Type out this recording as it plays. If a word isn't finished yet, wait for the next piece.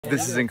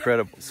This is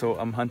incredible. So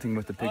I'm hunting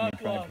with the Pygmy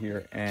tribe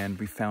here, and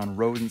we found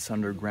rodents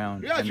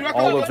underground. And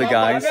all of the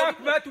guys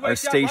are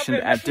stationed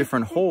at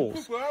different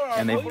holes,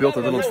 and they've built a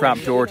little trap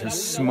door to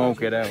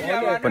smoke it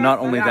out. But not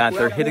only that,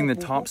 they're hitting the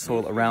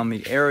topsoil around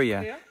the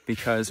area,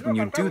 because when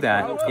you do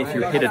that, if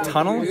you hit a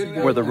tunnel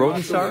where the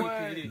rodents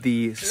are,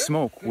 the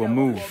smoke will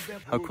move.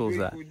 How cool is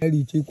that?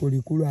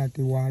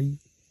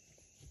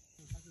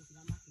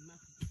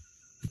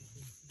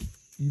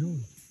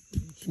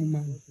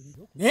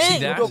 See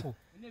that?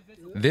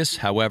 This,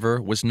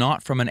 however, was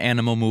not from an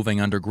animal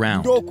moving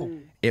underground.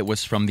 It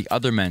was from the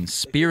other men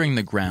spearing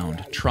the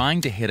ground,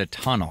 trying to hit a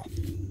tunnel.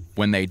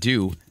 When they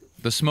do,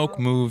 the smoke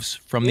moves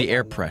from the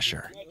air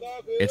pressure.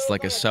 It's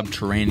like a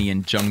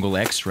subterranean jungle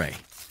X-ray.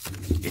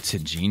 It's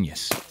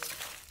ingenious.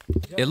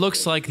 It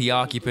looks like the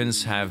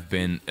occupants have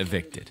been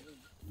evicted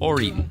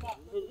or eaten.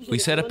 We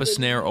set up a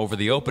snare over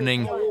the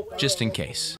opening just in case.